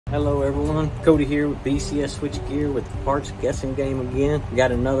Hello everyone, Cody here with BCS Switchgear with the parts guessing game again.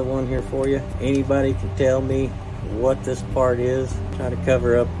 Got another one here for you. Anybody can tell me what this part is. Try to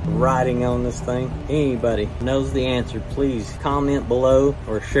cover up writing on this thing. Anybody knows the answer, please comment below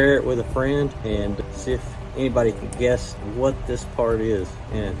or share it with a friend and see if anybody can guess what this part is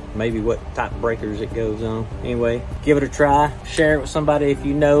and maybe what type breakers it goes on. Anyway, give it a try. Share it with somebody if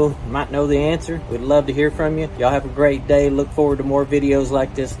you know, might know the answer. We'd love to hear from you. Y'all have a great day. Look forward to more videos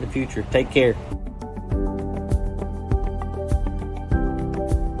like this in the future. Take care.